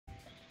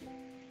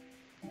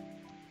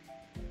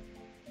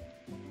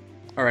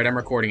Alright, I'm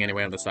recording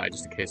anyway on the side,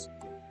 just in case.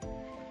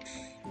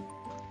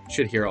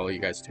 Should hear all of you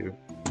guys, too.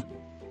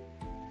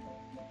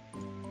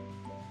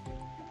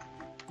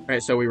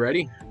 Alright, so we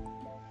ready?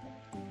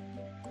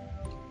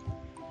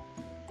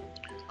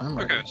 I'm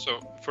ready. Okay,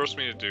 so first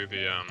we need to do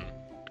the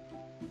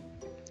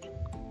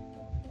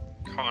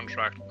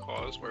contract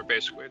clause, where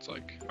basically it's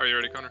like, are you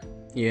ready, Connor?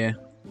 Yeah.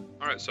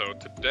 Alright, so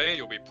today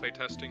you'll be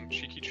playtesting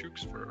Cheeky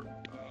Chooks for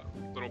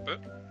a little bit.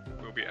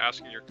 We'll be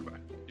asking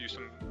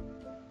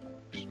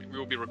we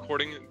will be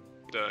recording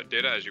the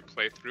data as you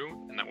play through,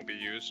 and that will be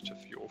used to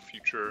fuel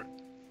future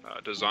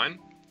design.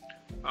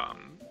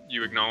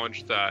 You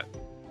acknowledge that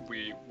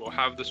we will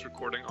have this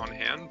recording on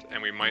hand,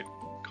 and we might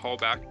call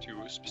back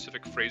to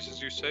specific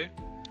phrases you say.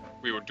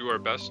 We will do our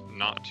best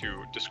not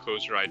to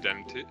disclose your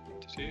identity,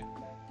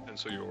 and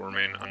so you will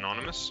remain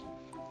anonymous.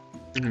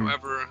 Mm-hmm.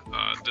 However,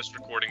 this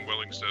recording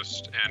will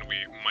exist, and we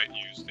might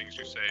use things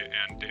you say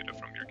and data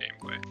from your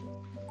gameplay.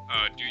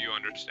 Do you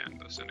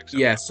understand this and accept?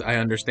 Yes, I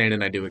understand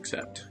and I do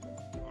accept.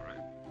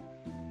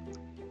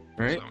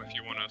 Alright. So if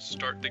you want to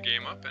start the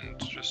game up and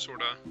just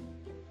sort of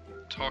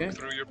talk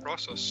through your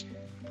process.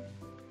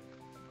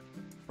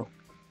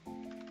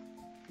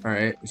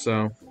 Alright,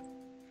 so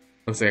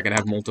looks like I can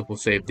have multiple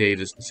save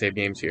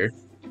games here.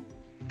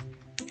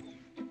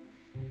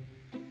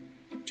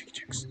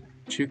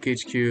 Chook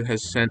HQ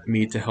has sent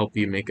me to help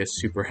you make a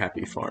super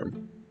happy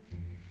farm.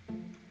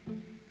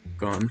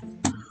 Gone.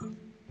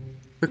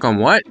 Click on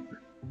what?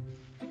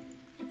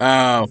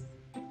 Oh.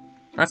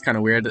 That's kind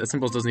of weird. The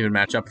symbols doesn't even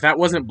match up. If that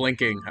wasn't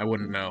blinking, I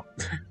wouldn't know.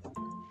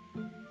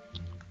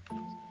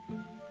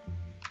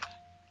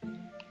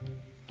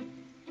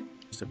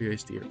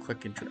 WASD or click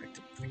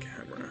interactive with the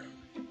camera.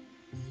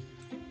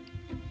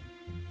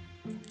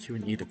 Q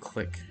and E to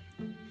click.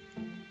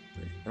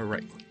 Or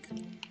right click.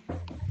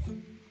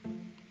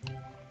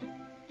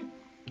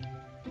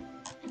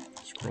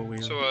 Scroll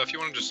wheel. So if you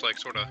want to just like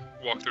sort of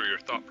walk through your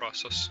thought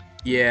process.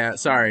 Yeah,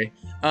 sorry.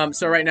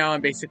 So right now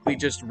I'm basically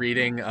just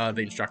reading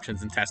the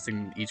instructions and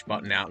testing each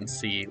button out and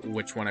see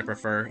which one I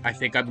prefer. I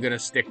think I'm gonna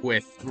stick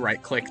with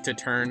right click to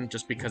turn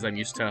just because I'm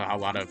used to how a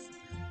lot of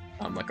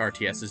like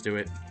RTSs do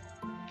it.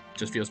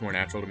 Just feels more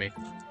natural to me.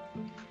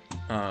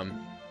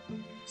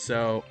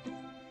 So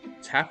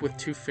tap with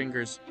 2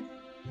 fingers.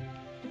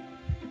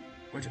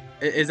 What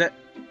is that?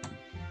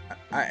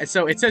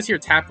 So it says here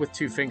tap with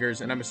 2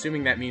 fingers, and I'm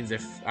assuming that means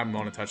if I'm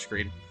on a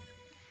touchscreen.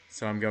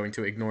 So I'm going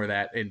to ignore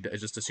that and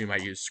just assume I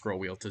use scroll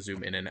wheel to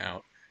zoom in and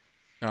out.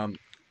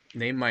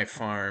 Name my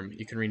farm.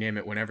 You can rename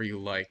it whenever you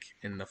like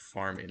in the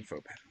farm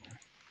info panel.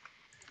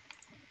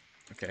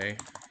 Okay.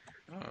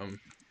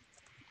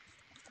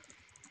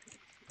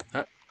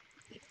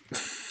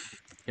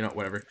 You know,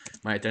 whatever.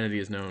 My identity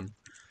is known.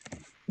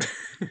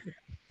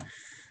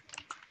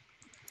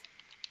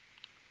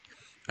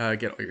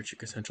 Get all your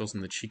Chook essentials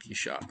in the Cheeky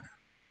shop.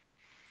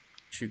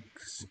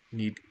 Chooks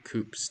need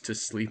coops to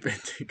sleep and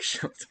take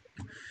shelter.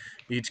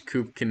 Each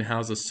coop can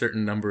house a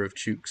certain number of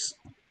chooks.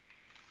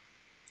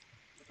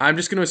 I'm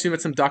just going to assume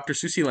it's some Dr.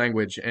 Seuss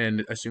language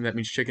and assume that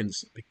means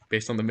chickens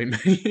based on the main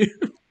menu.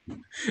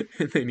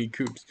 And they need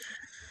coops.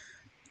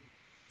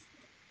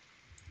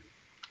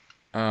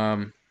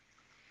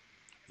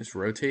 Just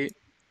rotate.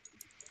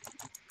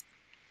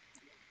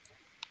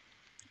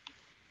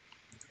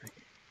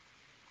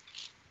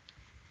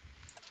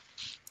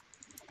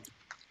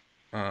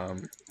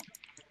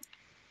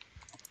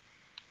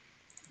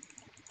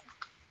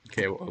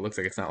 Okay, well, it looks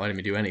like it's not letting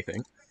me do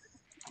anything.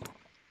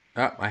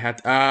 Oh, I had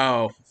to...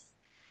 Oh!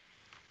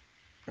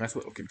 That's a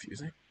little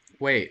confusing.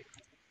 Wait.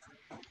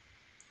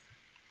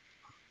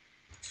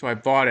 So I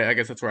bought it. I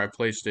guess that's where I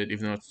placed it,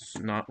 even though it's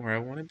not where I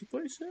wanted to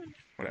place it.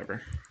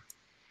 Whatever.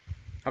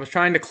 I was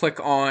trying to click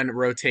on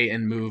rotate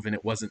and move, and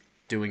it wasn't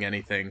doing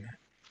anything.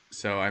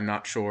 So I'm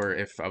not sure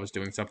if I was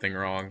doing something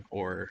wrong,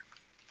 or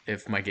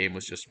if my game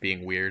was just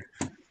being weird.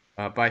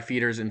 Buy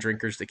feeders and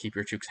drinkers to keep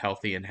your chooks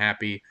healthy and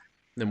happy.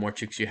 The more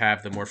chooks you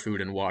have, the more food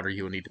and water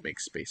you will need to make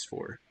space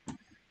for.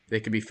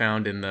 They can be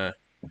found in the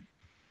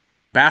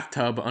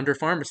bathtub under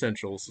farm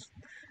essentials.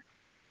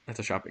 That's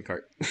a shopping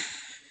cart.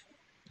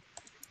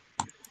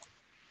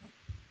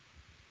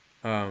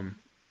 So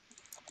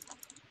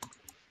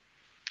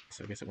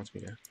I guess it wants me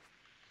to...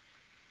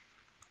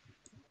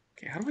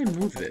 Okay, how do I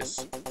move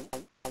this?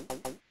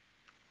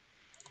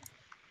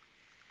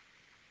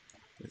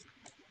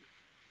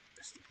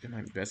 Am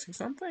I missing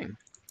something?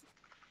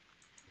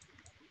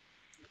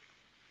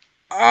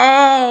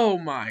 Oh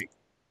my...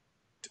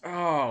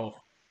 Oh.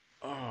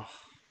 Oh.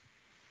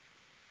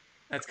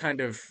 That's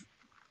kind of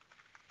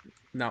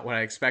not what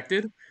I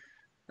expected.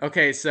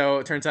 Okay, so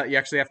it turns out you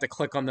actually have to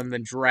click on them,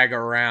 then drag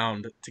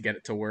around to get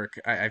it to work.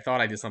 I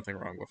thought I did something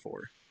wrong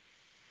before.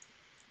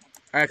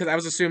 Because I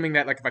was assuming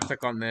that, like, if I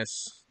click on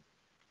this...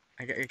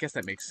 I guess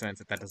that makes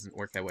sense if that doesn't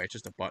work that way. It's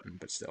just a button,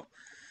 but still.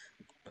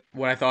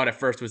 What I thought at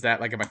first was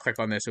that, like, if I click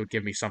on this, it would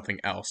give me something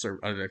else, or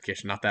a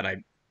notification. Not that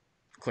I'd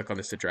click on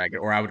this to drag it,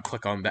 or I would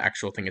click on the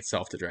actual thing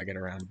itself to drag it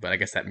around, but I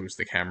guess that moves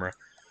the camera.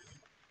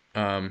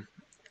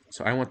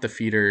 So I want the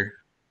feeder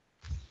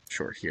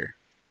short here.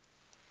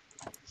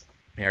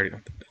 I already know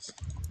what that is.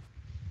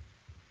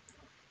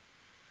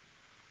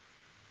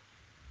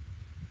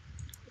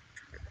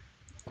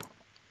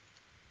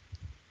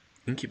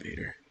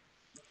 Incubator.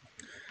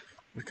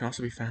 It can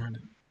also be found.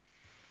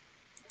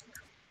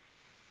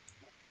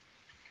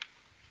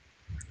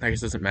 I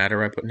guess it doesn't matter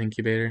where I put an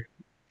incubator.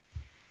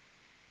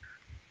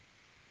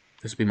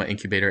 This will be my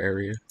incubator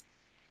area,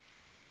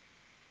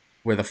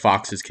 where the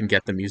foxes can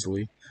get them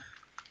easily.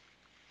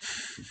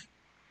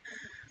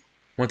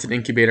 Once an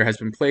incubator has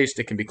been placed,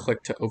 it can be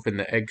clicked to open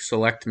the egg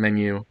select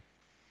menu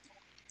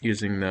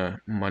using the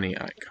money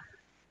icon.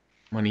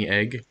 Money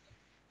egg?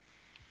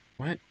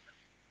 What?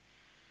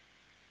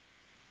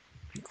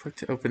 Click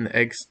to open the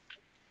eggs.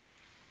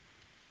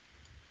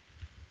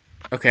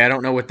 Okay, I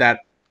don't know what that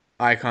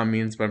icon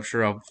means, but I'm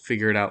sure I'll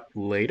figure it out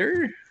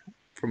later.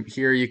 From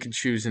here, you can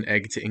choose an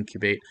egg to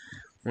incubate.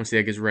 Once the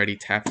egg is ready,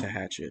 tap to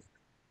hatch it.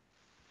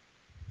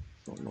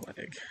 Normal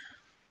egg.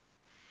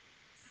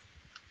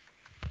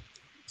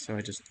 So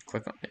I just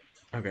click on it.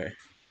 Okay.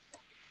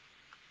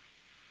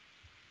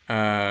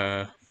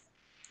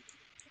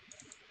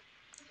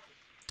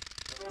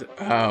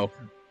 Oh.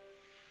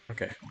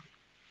 Okay.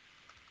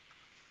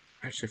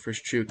 Actually,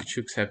 first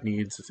Chooks have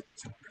needs.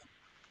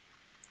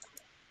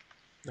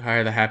 The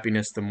higher the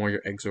happiness, the more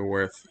your eggs are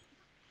worth.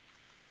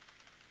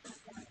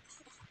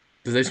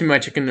 Does this mean my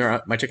chickens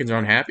are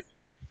unhappy?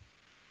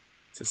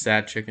 It's a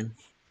sad chicken.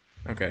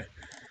 Okay.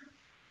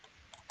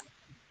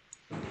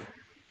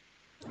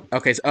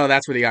 Okay, so, oh,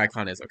 that's where the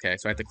icon is. Okay,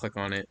 so I have to click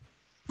on it.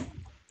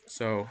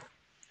 So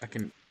I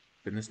can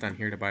put this down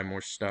here to buy more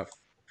stuff.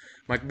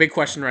 My big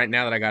question right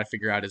now that I gotta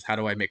figure out is how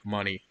do I make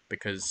money?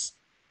 Because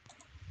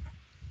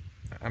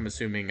I'm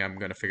assuming I'm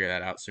gonna figure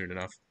that out soon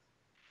enough.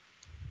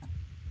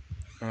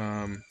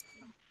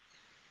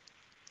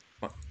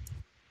 What?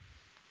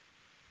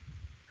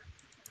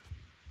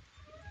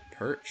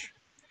 Perch?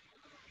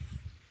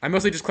 I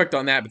mostly just clicked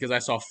on that because I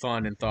saw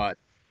fun and thought,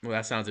 well,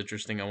 that sounds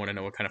interesting. I want to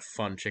know what kind of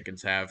fun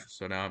chickens have.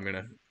 So now I'm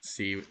gonna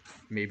see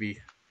maybe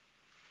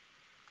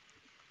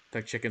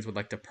the chickens would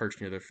like to perch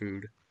near their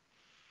food.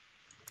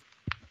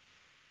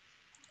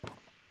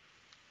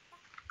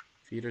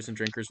 Feeders and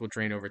drinkers will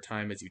drain over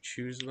time as you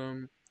choose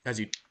them. As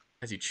you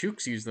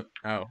chooks use them.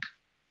 Oh.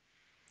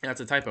 Yeah,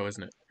 that's a typo,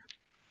 isn't it?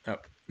 Oh.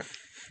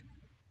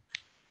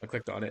 I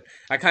clicked on it.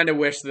 I kind of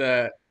wish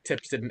the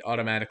tips didn't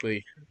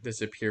automatically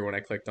disappear when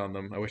I clicked on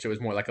them. I wish it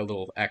was more like a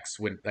little X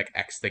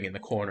X thing in the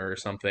corner or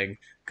something.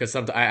 Because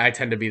I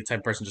tend to be the type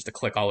of person just to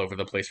click all over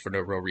the place for no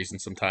real reason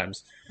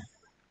sometimes.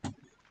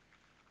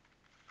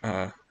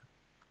 No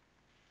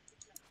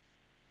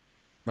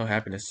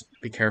happiness.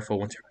 Be careful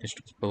once your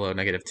initiative is below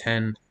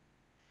 -10.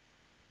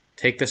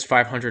 Take this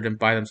 500 and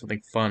buy them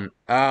something fun.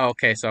 Oh,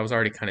 okay, so I was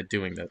already kind of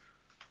doing that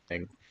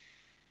thing.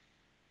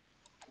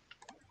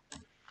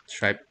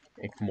 Should I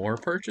make more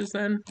purchase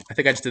then? I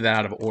think I just did that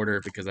out of order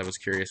because I was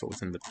curious what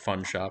was in the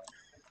fun shop.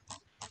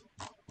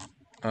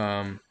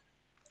 I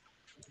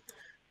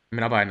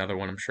mean, I'll buy another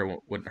one. I'm sure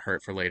it wouldn't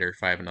hurt for later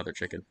if I have another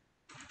chicken.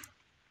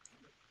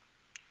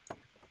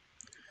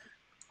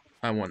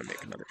 I want to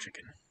make another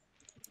chicken.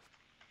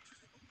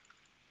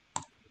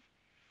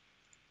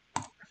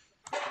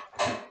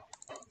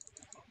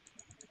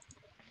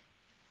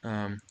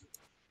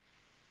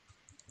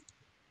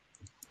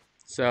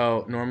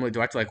 So normally, do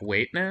I have to like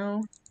wait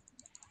now?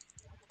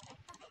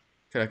 I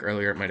feel like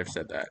earlier it might have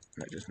said that,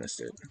 and I just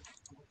missed it.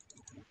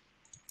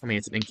 I mean,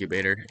 it's an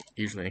incubator.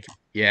 Usually,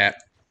 yeah.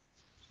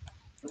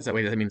 Does that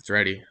wait? That means it's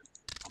ready.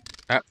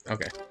 Ah,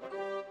 okay.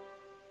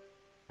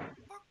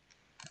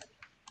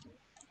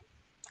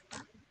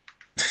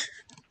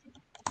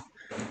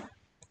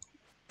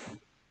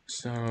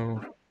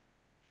 So,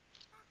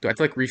 do I have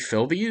to like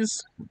refill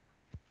these?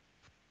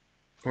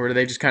 Or do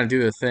they just kind of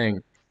do the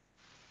thing?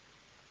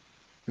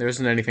 There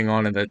isn't anything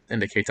on it that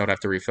indicates I would have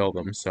to refill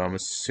them, so I'm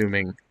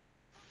assuming...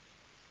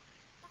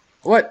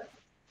 What?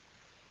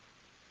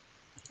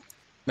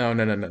 No. I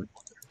need to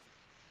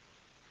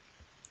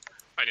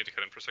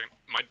cut in for a second.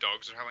 My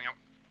dogs are howling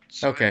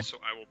outside, Okay. so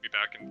I will be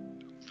back in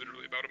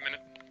literally about a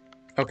minute.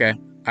 Okay.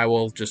 I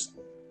will just...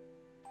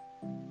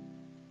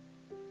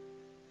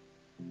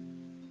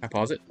 Can I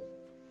pause it?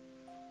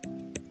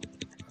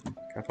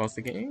 Can I pause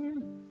the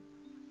game?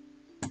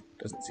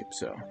 Doesn't seem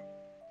so.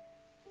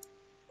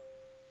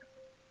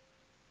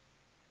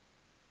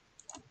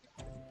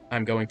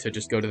 I'm going to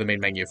just go to the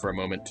main menu for a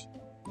moment.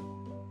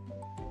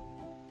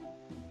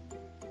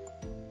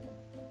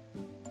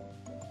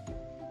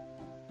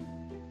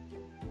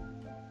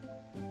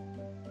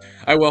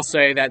 I will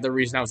say that the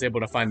reason I was able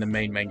to find the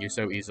main menu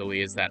so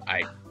easily is that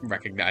I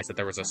recognized that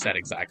there was a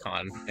settings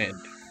icon, and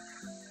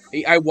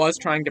I was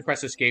trying to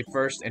press escape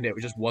first, and it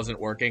just wasn't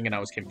working, and I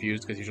was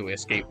confused because usually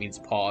escape means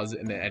pause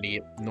in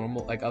any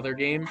normal other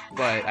game,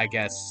 but I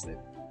guess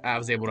I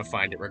was able to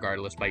find it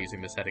regardless by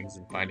using the settings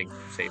and finding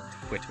save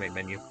quit main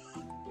menu.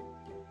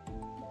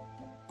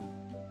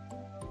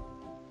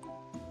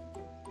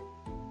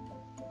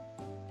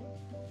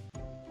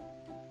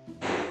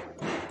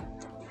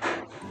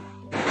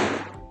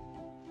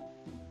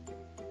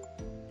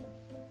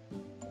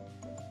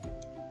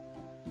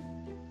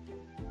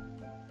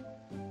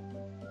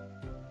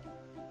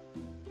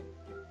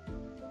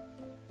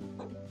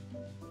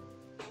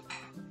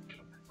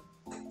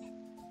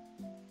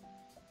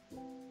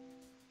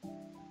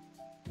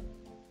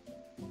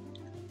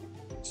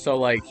 So,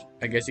 like,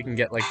 I guess you can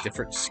get, like,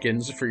 different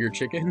skins for your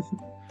chicken? Sorry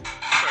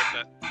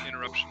for that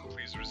interruption.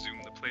 Please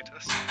resume the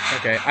playtest.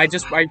 Okay, I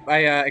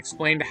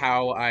explained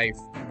how I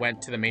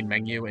went to the main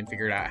menu and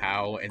figured out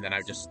how, and then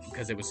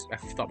because I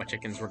thought my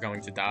chickens were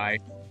going to die.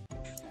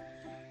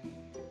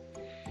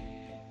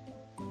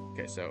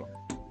 Okay, so,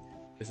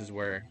 this is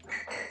where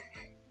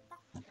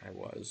I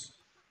was.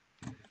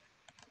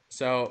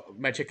 So,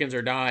 my chickens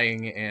are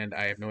dying, and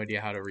I have no idea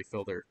how to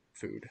refill their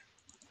food.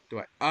 Do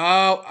I?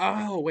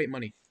 Oh, wait,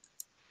 money.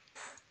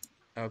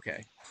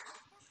 Okay.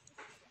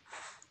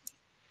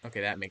 Okay,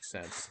 that makes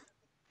sense.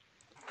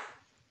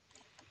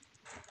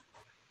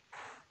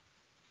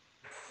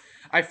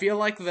 I feel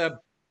like it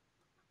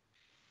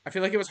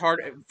was hard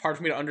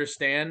for me to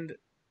understand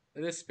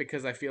this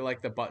because I feel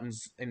like the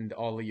buttons in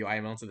all the UI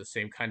elements are the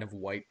same kind of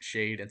white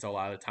shade, and so a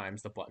lot of the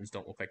times the buttons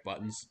don't look like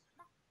buttons.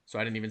 So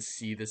I didn't even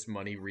see this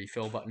money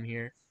refill button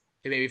here.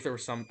 Maybe if there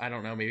was I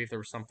don't know, maybe if there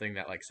was something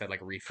that like said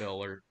like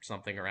refill or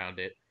something around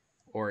it,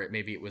 or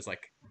maybe it was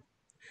like,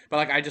 but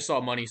like I just saw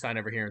a money sign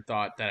over here and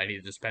thought that I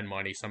needed to spend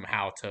money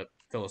somehow to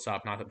fill this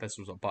up, not that this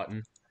was a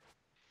button.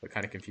 It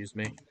kind of confused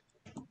me.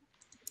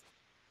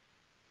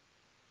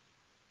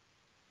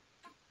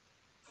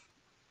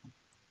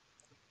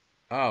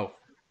 Oh.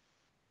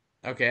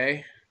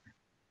 Okay.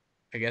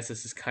 I guess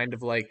this is kind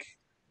of like...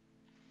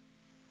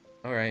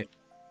 Alright.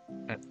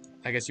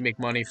 I guess you make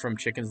money from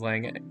chickens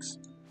laying eggs.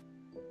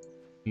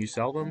 You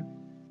sell them?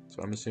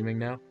 So I'm assuming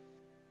now.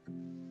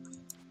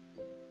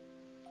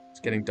 It's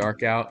getting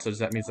dark out, so does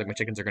that mean like my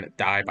chickens are gonna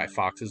die by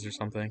foxes or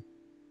something?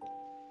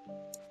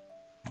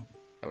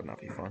 That would not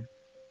be fun.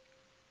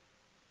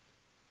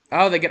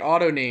 Oh, they get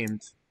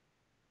auto-named.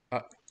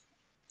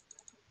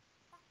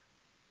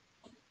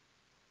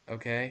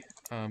 Okay.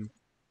 Where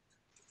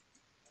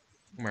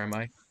am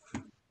I?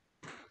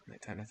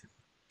 Nighttime.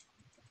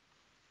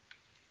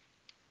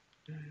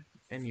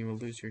 And you will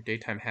lose your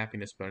daytime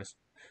happiness bonus.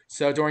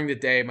 So during the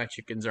day, my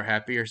chickens are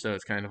happier, so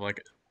it's kind of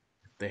like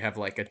they have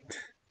like a...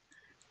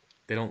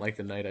 They don't like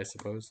the night, I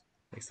suppose.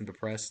 Makes them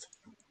depressed.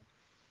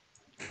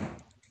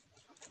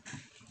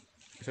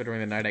 So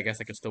during the night, I guess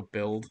I can still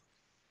build.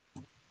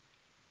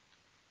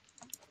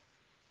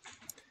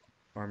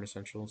 Farm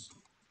essentials.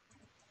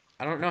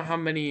 I don't know how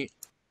many...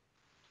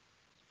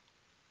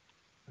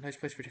 A nice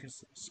place for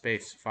chickens.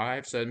 Space.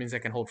 5, so that means I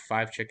can hold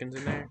 5 chickens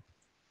in there.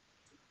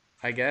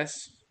 I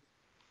guess.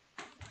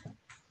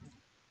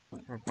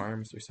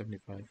 Requirements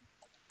 375.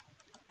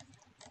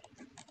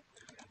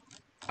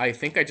 I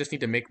think I just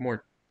need to make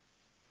more...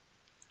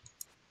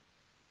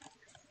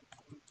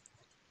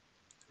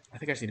 I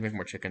think I just need to make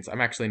more chickens.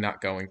 I'm actually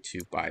not going to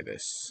buy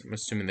this. I'm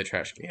assuming the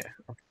trash can... Yeah.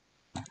 Okay.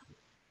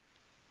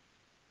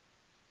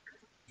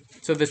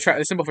 So the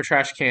symbol for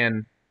trash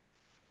can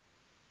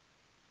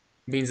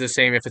means the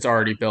same if it's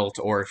already built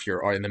or if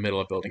you're in the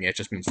middle of building it. It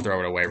just means throw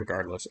it away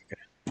regardless.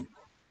 Okay.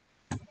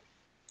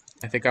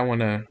 I think I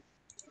want to...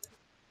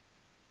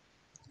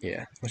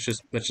 Yeah, let's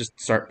just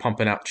start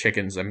pumping out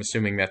chickens. I'm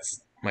assuming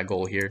that's my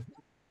goal here.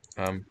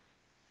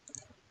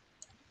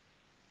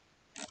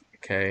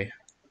 Okay.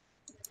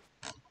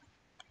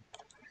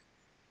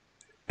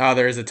 Oh,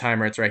 there is a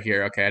timer. It's right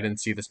here. Okay, I didn't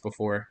see this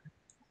before.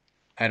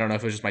 I don't know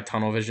if it was just my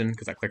tunnel vision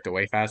because I clicked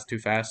away too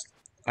fast.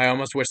 I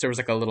almost wish there was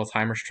like a little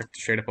timer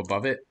straight up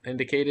above it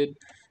indicated.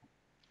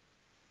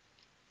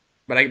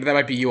 But that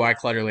might be UI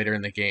clutter later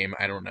in the game.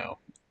 I don't know.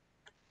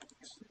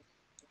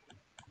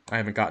 I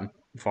haven't gotten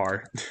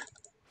far.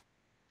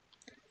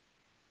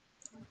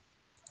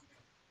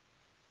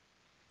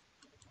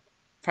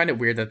 I find it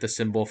weird that the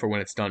symbol for when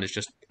it's done is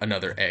just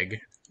another egg.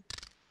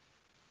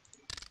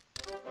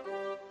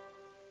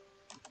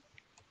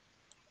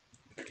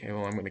 Okay,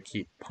 well, I'm going to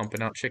keep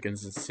pumping out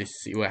chickens and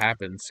see what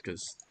happens,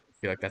 because I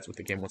feel like that's what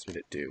the game wants me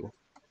to do.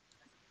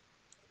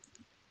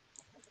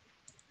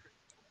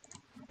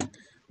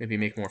 Maybe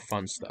make more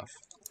fun stuff.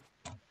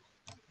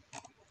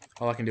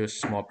 All I can do is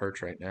small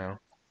perch right now.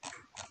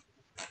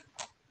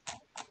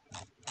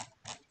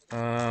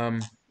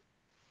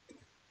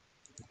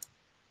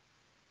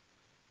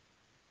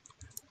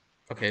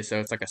 Okay, so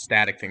it's like a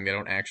static thing. They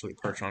don't actually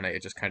perch on it.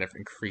 It just kind of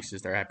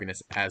increases their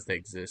happiness as they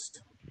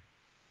exist.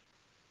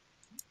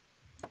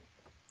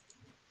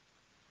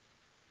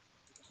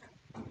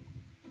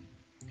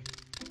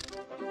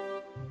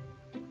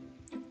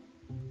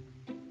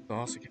 They'll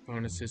also get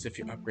bonuses if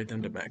you upgrade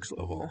them to max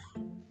level.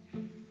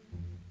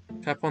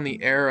 Tap on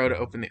the arrow to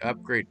open the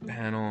upgrade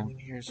panel.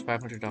 Here's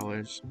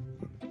 $500.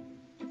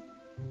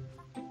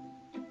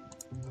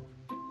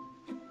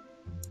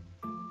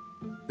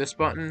 This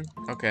button?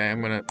 Okay,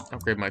 I'm gonna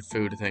upgrade my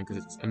food thing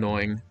because it's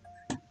annoying.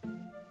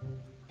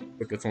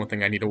 But that's the one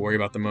thing I need to worry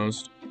about the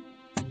most.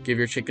 Give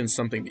your chickens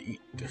something to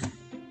eat.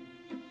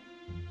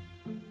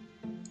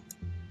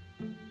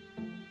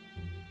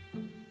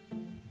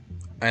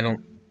 I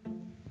don't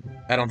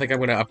think I'm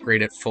gonna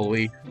upgrade it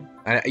fully.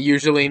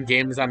 Usually in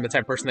games, I'm the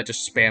type of person that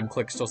just spam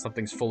clicks till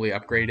something's fully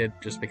upgraded,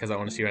 just because I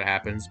want to see what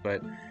happens,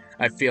 but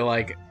I feel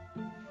like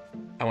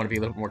I want to be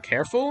a little more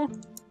careful,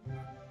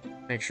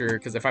 Make sure,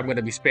 because if I'm going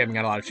to be spamming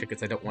out a lot of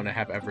chickens, I don't want to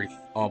have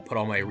I'll put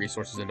all my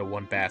resources into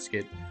one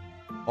basket.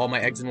 All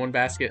my eggs in one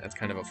basket? That's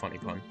kind of a funny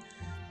pun.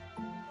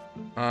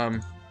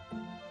 Can't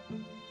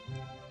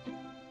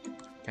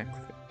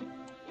click it.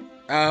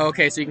 Oh,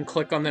 okay, so you can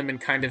click on them and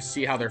kind of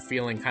see how they're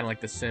feeling, kind of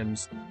like The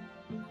Sims.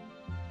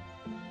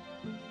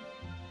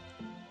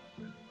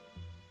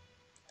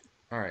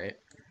 Alright.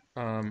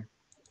 I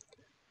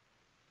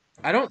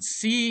don't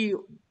see...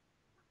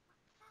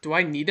 Do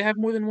I need to have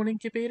more than one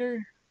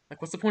incubator?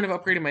 Like, what's the point of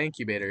upgrading my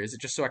incubator? Is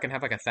it just so I can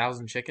have, like,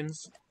 1,000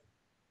 chickens?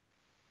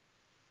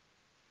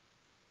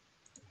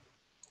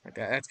 Like,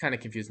 that's kind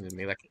of confusing to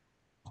me. Like,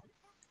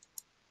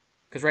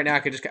 because right now I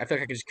feel like I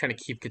could just kind of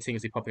keep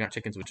continuously pumping out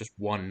chickens with just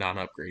one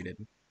non-upgraded.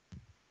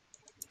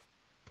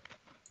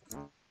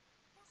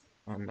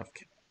 Not enough.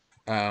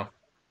 Oh.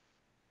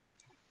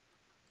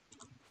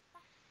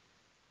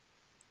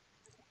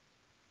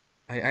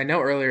 I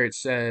know earlier it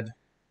said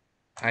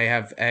I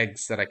have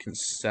eggs that I can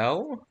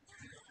sell.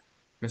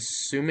 I'm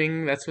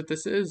assuming that's what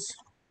this is.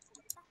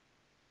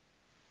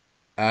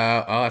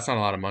 Oh, that's not a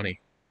lot of money.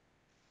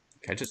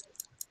 Can I just...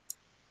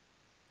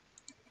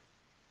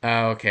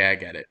 Oh, okay, I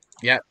get it.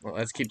 Yeah, well,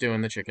 let's keep doing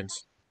the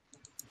chickens.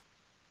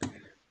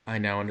 I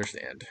now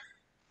understand.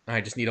 I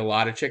just need a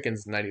lot of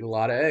chickens, and I need a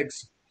lot of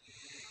eggs.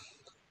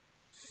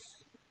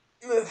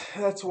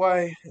 That's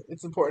why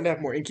it's important to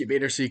have more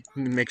incubators, so you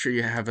can make sure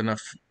you have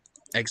enough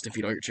eggs to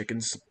feed all your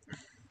chickens.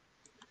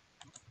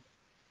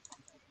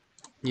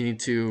 You need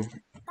to...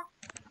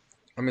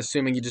 I'm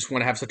assuming you just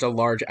want to have such a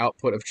large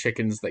output of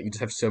chickens that you just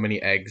have so many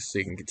eggs so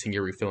you can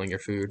continue refilling your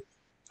food.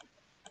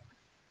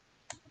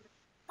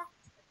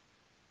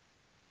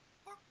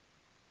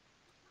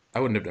 I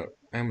wouldn't have known.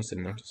 I almost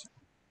didn't notice.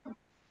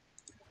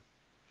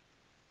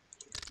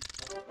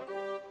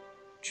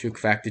 Chook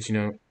fact, did you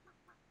know?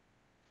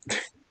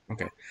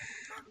 Okay.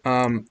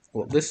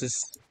 Well, this is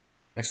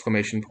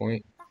exclamation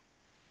point.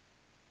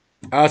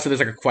 Oh, so there's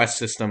like a quest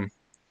system.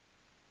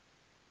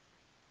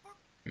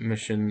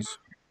 Missions.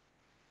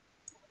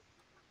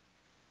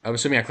 I'm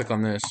assuming I click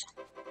on this.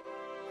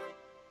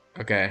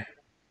 Okay.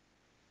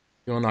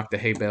 You'll unlock the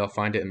hay bale.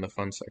 Find it in the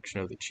fun section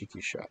of the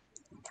cheeky shop.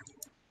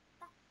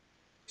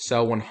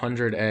 Sell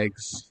 100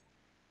 eggs.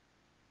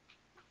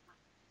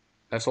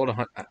 I sold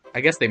 100. I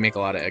guess they make a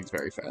lot of eggs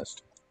very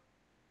fast.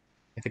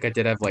 I think I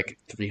did have like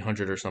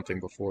 300 or something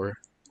before.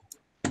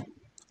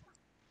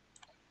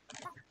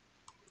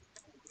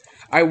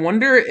 I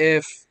wonder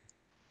if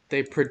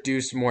they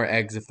produce more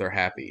eggs if they're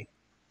happy.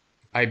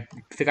 I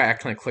think I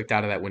accidentally clicked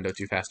out of that window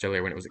too fast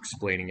earlier when it was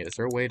explaining it. Is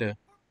there a way to...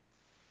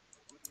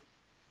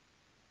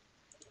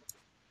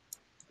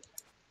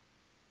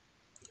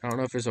 I don't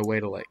know if there's a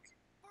way to, like,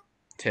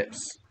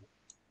 tips.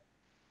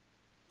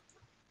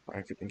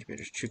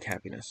 Incubators, Chook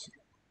happiness.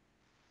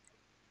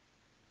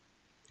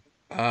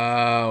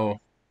 Oh.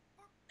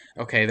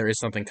 Okay, there is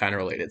something kind of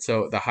related.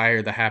 So the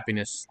higher the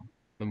happiness,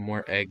 the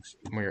more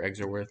your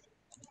eggs are worth.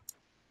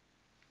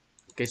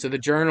 Okay, so the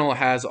journal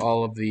has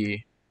all of the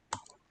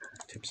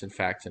tips and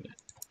facts in it.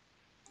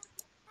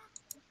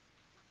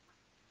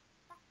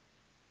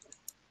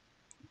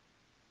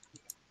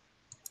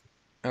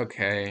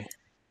 Okay.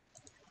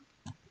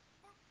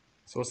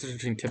 So what's the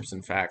difference between tips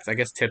and facts? I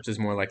guess tips is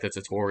more like the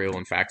tutorial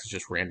and facts is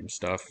just random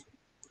stuff.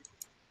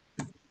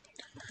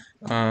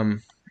 So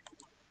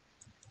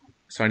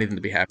I need them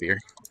to be happier.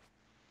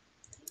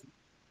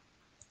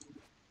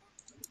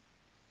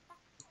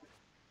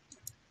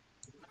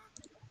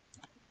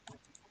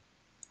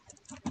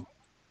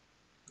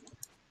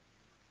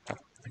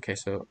 Okay,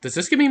 so does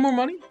this give me more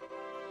money?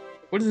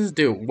 What does this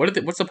do?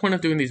 What's the point of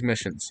doing these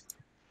missions?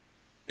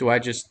 Do I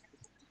just...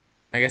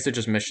 I guess they're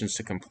just missions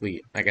to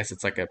complete. I guess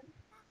it's like a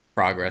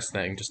progress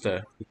thing. Just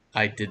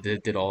I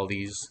did all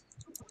these.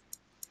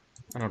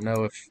 I don't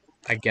know if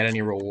I get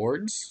any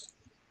rewards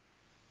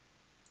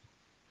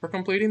for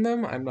completing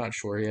them. I'm not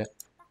sure yet.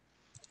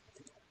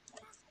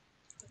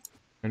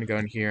 I'm going to go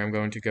in here. I'm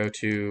going to go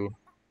to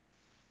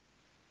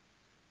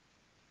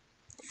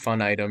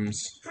fun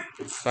items.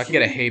 So I can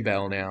get a hay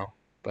bale now,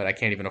 but I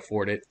can't even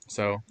afford it.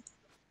 So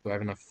do I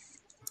have enough?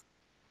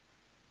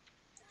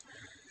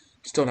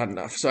 Still not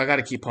enough. So I got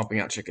to keep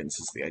pumping out chickens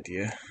is the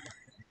idea.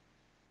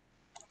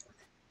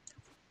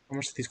 How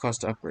much do these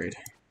cost to upgrade?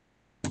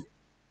 So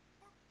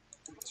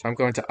I'm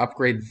going to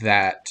upgrade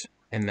that,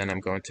 and then I'm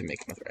going to make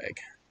another egg.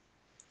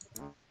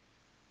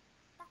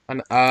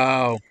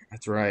 Oh,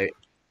 that's right.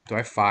 Do I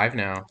have 5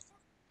 now?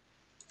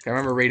 I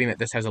remember reading that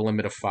this has a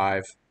limit of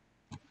 5.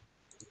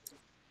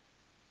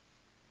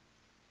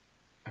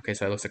 Okay,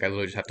 so it looks like I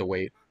literally just have to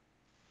wait.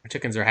 My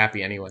chickens are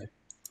happy anyway.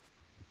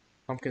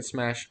 Pumpkin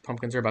smash.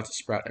 Pumpkins are about to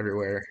sprout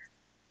everywhere.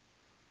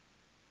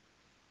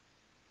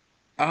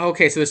 Oh,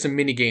 okay, so there's some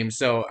mini games.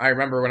 So I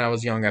remember when I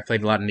was young, I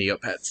played a lot of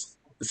Neopets.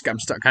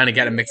 I'm kind of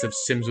getting a mix of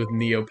Sims with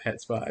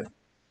Neopets vibe.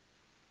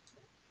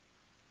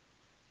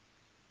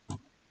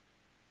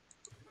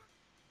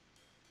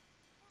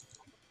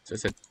 So I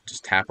said,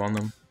 just tap on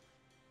them.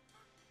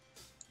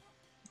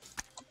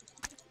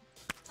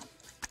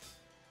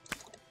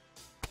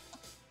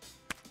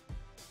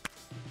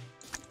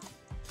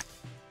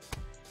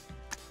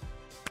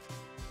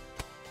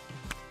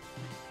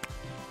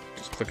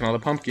 Clicking all the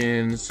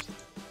pumpkins.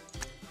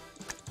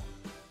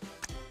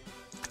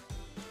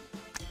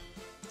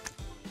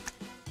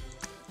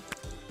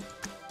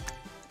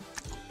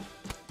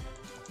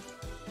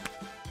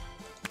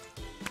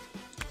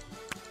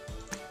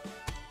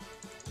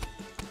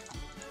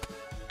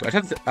 Do I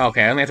have to? Oh,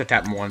 okay, I only have to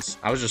tap them once.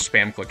 I was just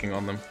spam clicking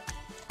on them.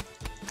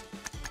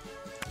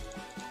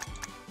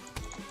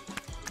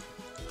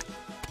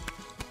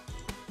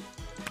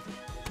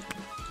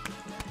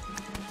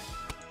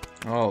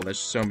 Oh, there's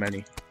so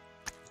many.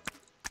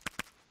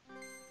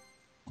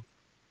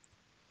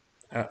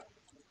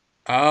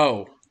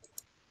 Oh.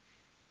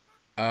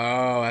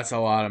 Oh, that's a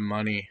lot of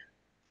money.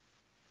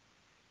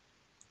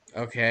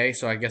 Okay,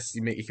 so I guess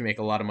you can make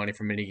a lot of money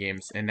from mini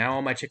games, and now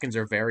all my chickens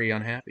are very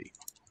unhappy.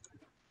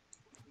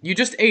 You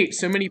just ate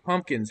so many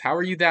pumpkins. How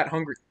are you that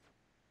hungry?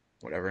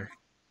 Whatever.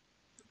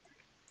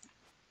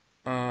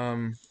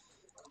 Okay,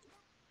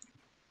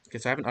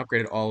 so I haven't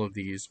upgraded all of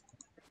these.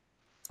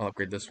 I'll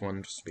upgrade this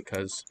one just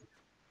because.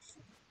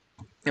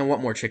 And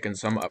want more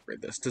chickens, so I'm gonna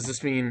upgrade this. Does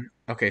this mean...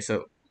 Okay,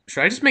 so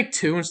should I just make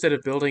 2 instead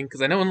of building?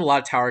 Because I know in a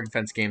lot of tower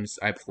defense games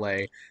I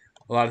play,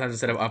 a lot of times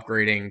instead of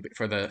upgrading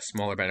for the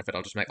smaller benefit,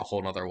 I'll just make a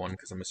whole nother one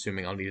because I'm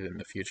assuming I'll need it in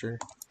the future.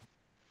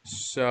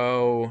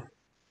 So,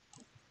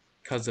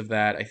 because of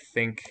that, I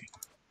think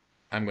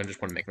I'm going to just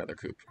want to make another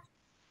coop.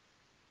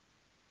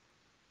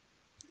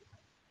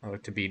 I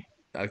like to be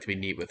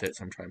neat with it,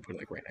 so I'm trying to put it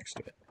like right next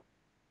to it.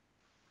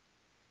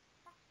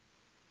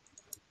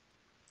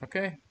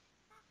 Okay.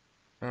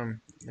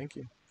 Thank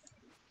you.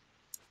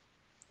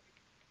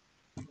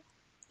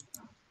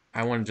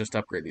 I want to just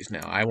upgrade these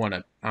now. I want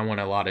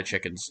a lot of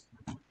chickens.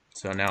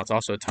 So now it's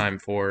also time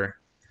for...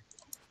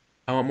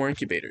 I want more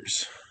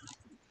incubators.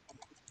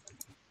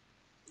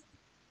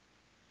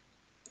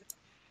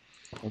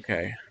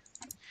 Okay.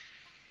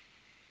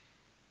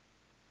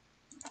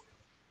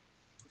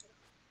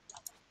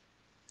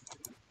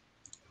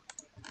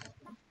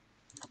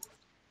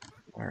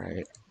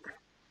 Alright.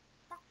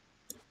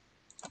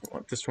 I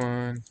want this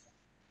one.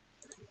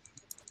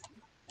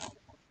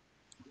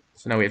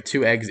 So now we have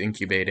 2 eggs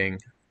incubating.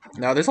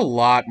 Now there's a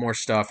lot more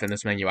stuff in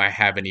this menu I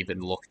haven't even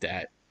looked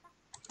at.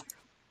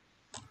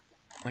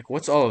 Like,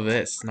 what's all of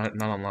this? Not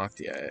unlocked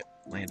yet.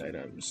 Land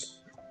items.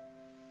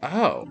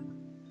 Oh.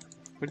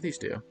 What do these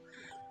do?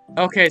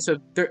 Okay, so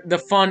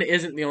the fun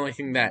isn't the only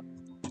thing that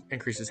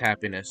increases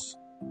happiness.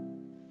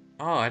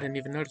 Oh, I didn't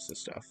even notice this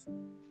stuff.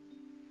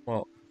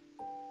 Well.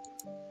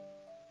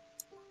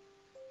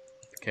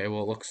 Okay,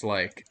 well, it looks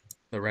like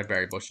the red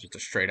berry bush is just a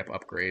straight-up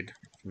upgrade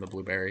from the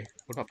blueberry.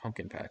 What about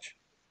pumpkin patch?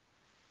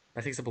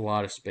 That takes up a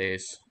lot of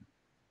space.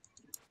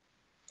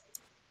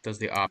 Does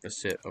the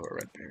opposite of a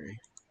red berry.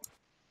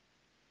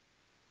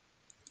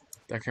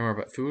 Do I care more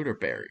about food or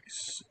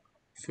berries?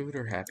 Food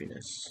or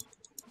happiness?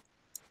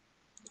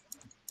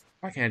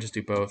 Why can't I just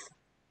do both?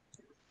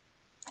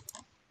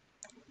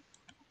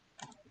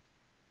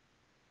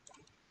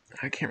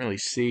 I can't really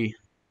see.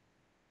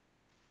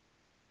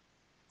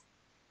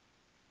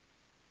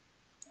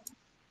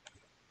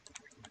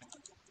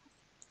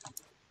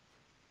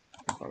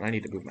 Hold on, I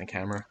need to move my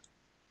camera.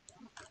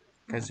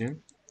 Can I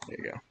zoom? There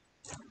you go.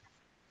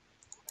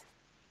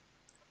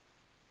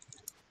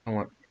 I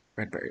want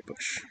red berry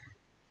bush.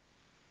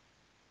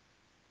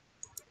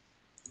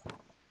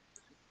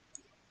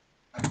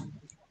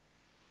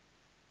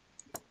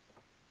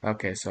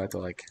 Okay, so I have to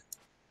like...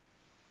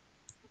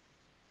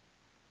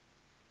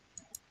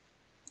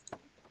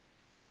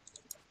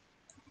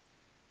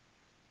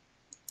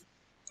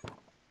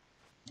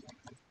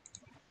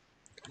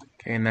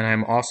 Okay, and then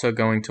I'm also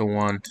going to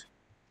want...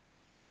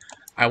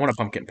 I want a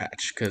pumpkin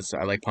patch, because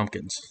I like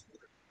pumpkins.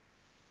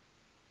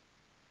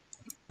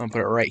 I'll put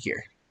it right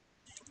here.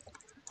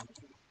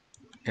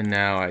 And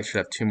now I should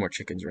have 2 more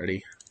chickens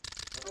ready.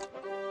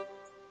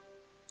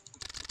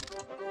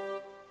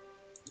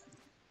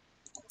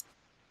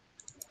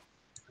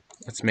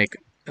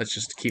 Let's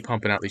just keep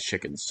pumping out these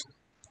chickens.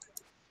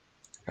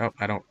 Oh,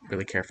 I don't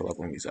really care for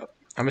leveling these up.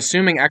 I'm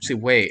assuming, actually,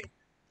 wait.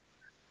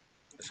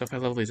 So if I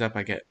level these up,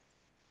 I get...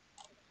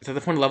 Is that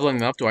the point of leveling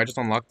them up? Do I just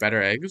unlock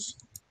better eggs?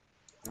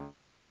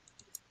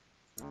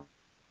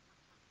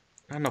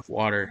 Not enough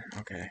water.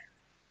 Okay.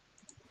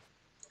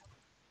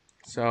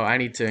 So I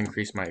need to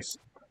increase my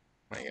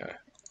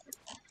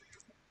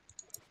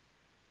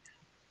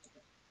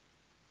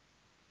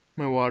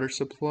water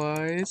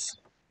supplies.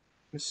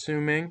 I'm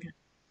assuming.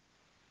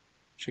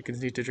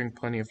 Chickens need to drink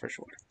plenty of fresh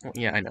water. Well,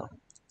 yeah, I know.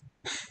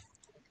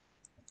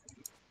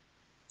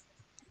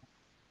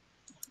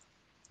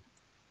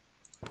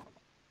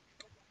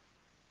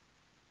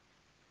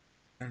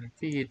 And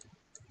feed.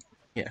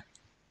 Yeah.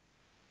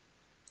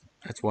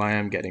 That's why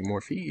I'm getting more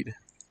feed.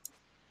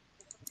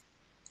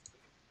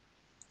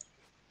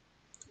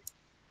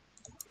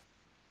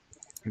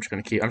 I'm just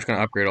gonna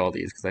upgrade all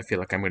these because I feel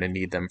like I'm gonna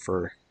need them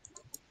for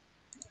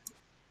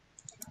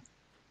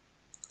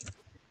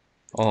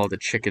all the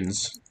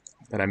chickens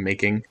that I'm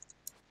making.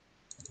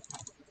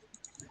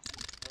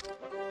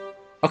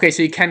 Okay,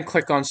 so you can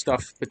click on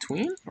stuff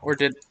between? Or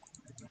did...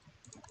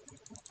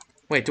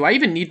 Wait, do I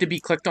even need to be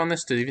clicked on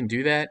this to even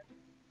do that?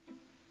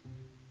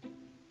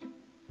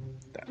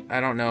 I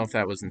don't know if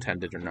that was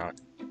intended or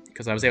not.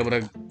 Because I was able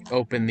to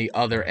open the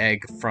other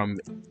egg from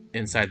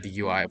inside the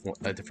UI of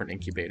a different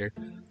incubator.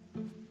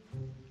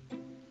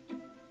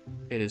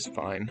 It is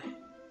fine.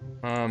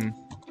 We'll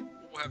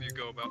have you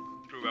go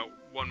through about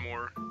one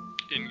more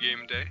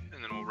in-game day,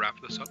 and then we'll wrap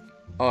this up.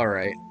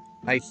 Alright.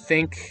 I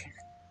think...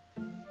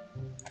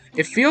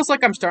 It feels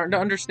like I'm starting to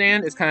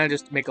understand. It's kind of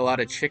just make a lot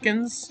of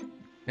chickens,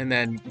 and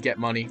then get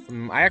money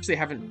from them. I actually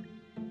haven't...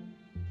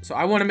 So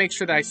I want to make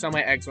sure that I sell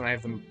my eggs when I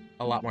have them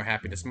a lot more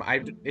happiness.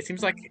 It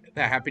seems like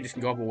that happiness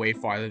can go up way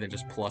farther than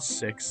just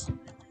 +6.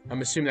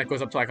 I'm assuming that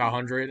goes up to like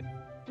 100.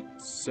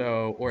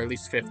 So, or at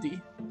least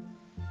 50.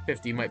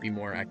 50 might be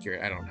more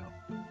accurate. I don't know.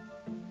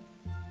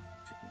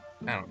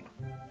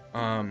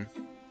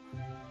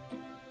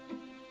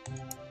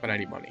 But I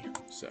need money,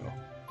 so.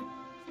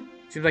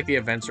 Seems like the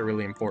events are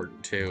really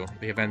important, too.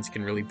 The events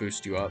can really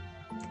boost you up.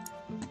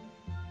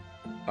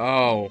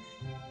 Oh.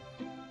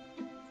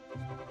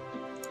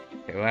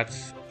 Okay, well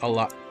that's a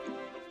lot.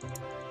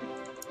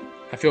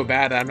 I feel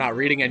bad that I'm not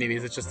reading any of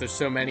these. It's just there's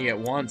so many at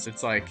once.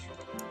 It's like...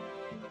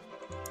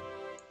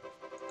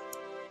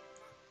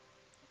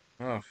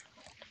 Oh.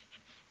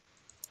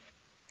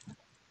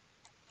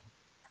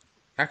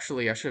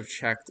 Actually, I should have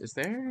checked. Is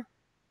there...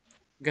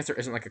 I guess there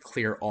isn't like a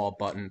clear all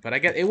button, but I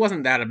guess it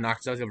wasn't that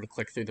obnoxious. I was able to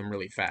click through them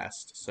really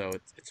fast, so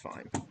it's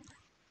fine.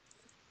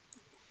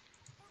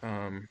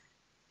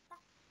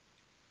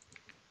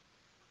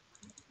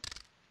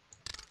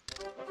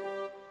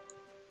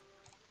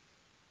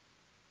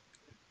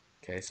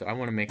 Okay, so I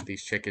want to make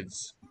these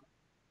chickens.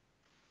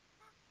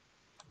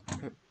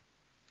 Is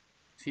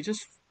he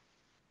just...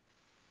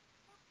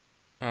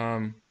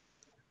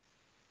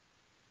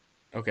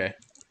 Okay.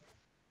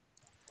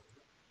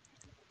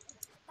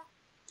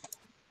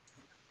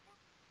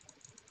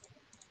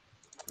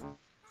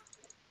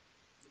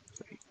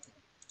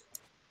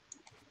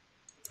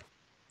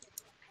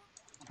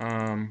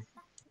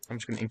 I'm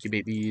just gonna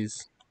incubate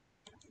these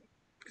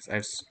because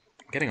I'm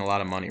getting a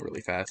lot of money really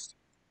fast.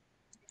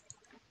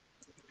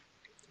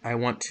 I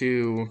want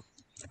to...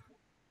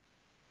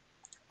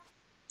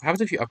 How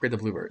happens if you upgrade the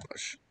blueberry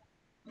bush?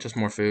 Just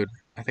more food.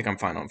 I think I'm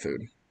fine on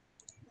food.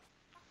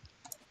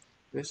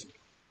 This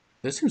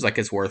seems like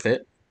it's worth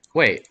it.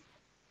 Wait.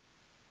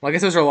 Well, I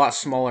guess those are a lot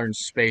smaller in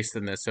space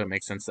than this, so it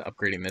makes sense that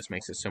upgrading this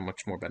makes it so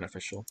much more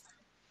beneficial.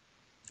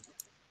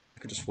 I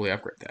could just fully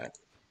upgrade that.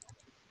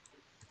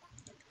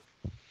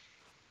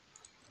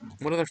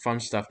 What other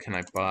fun stuff can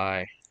I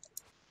buy?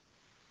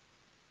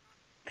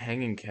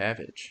 Hanging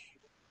cabbage.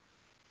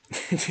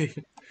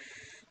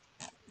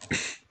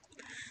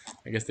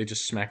 I guess they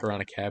just smack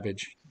around a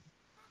cabbage.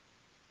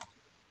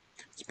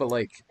 But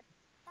like,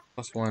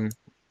 +1.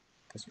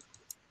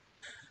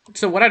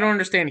 So what I don't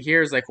understand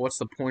here is like, what's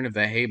the point of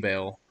the hay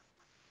bale?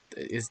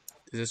 Is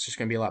this just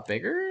gonna be a lot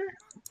bigger?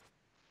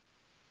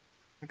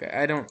 Okay,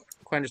 I don't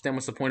quite understand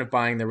what's the point of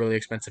buying the really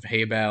expensive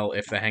hay bale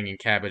if the hanging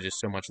cabbage is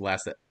so much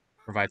less that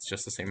provides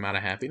just the same amount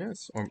of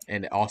happiness,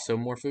 and also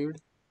more food.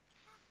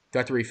 Do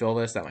I have to refill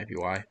this? That might be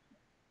why.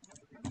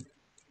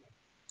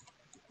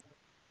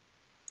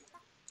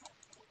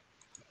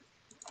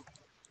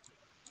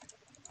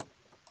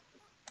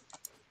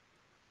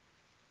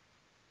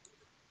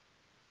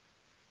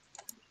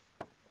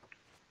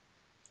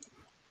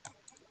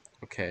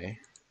 Okay,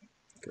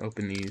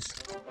 open these.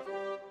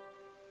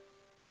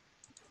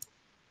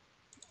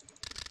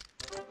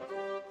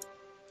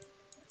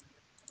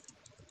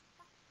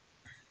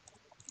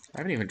 I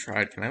haven't even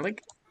tried. Can I,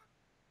 like,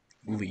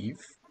 leave?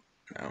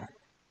 No.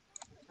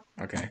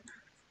 Okay.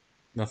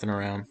 Nothing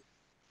around.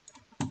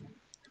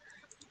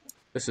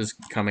 This is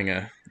going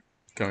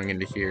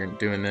into here and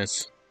doing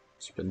this.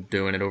 Just been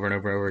doing it over and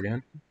over and over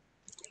again.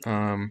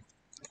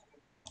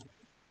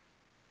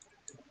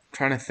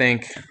 Trying to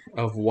think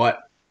of what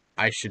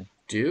I should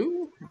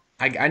do.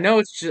 I know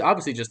it's just,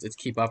 obviously just, it's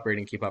keep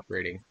upgrading, keep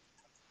upgrading.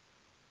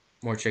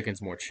 More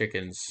chickens, more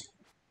chickens.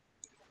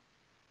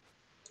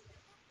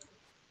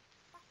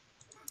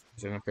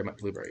 I'm gonna upgrade my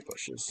blueberry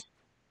bushes.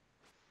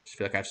 I just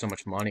feel like I have so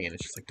much money, and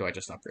it's just like, do I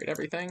just upgrade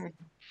everything?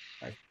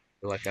 I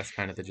feel like that's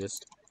kind of the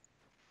gist.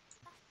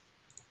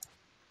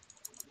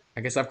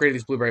 I guess upgrading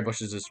these blueberry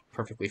bushes is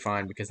perfectly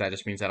fine, because that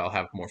just means that I'll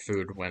have more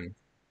food when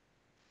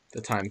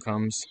the time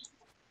comes.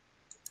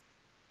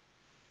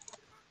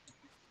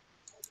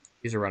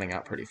 These are running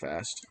out pretty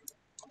fast.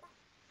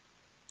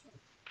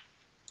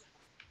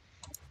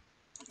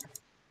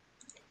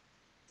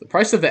 The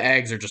price of the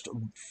eggs are just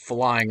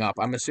flying up.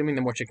 I'm assuming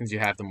the more chickens you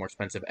have, the more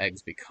expensive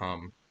eggs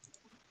become.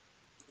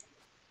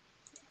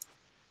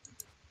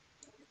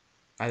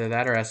 Either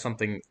that or has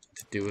something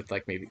to do with,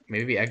 like,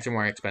 maybe eggs are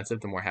more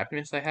expensive the more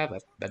happiness I have.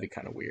 That'd be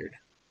kind of weird.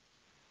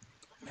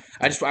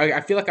 I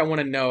feel like I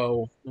want to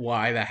know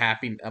why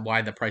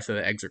the price of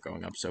the eggs are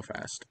going up so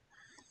fast.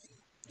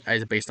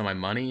 Is it based on my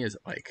money? Is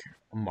it like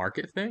a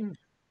market thing?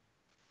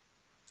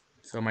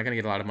 So am I gonna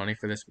get a lot of money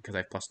for this because I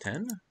have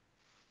 +10?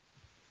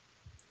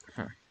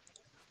 Huh.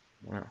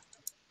 Wow.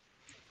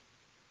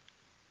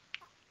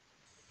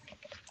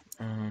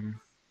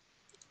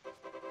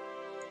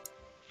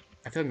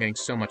 I I feel like I'm getting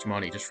so much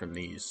money just from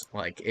these.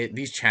 Like,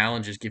 these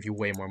challenges give you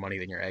way more money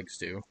than your eggs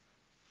do.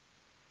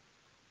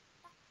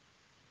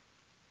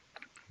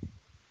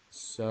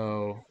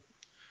 So,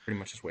 pretty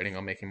much just waiting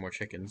on making more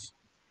chickens.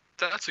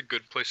 That's a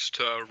good place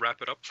to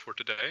wrap it up for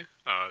today.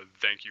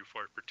 Thank you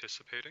for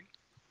participating.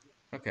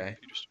 Okay.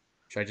 You just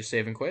Should I just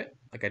save and quit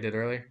like I did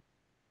earlier?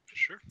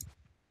 sure.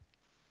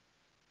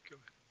 Go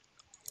ahead.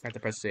 I have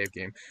to press save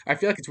game. I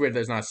feel like it's weird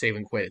there's not save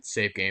and quit. It's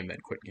save game, then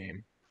quit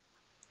game.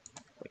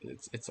 But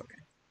it's okay.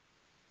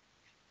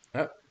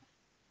 Oh,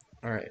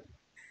 all right.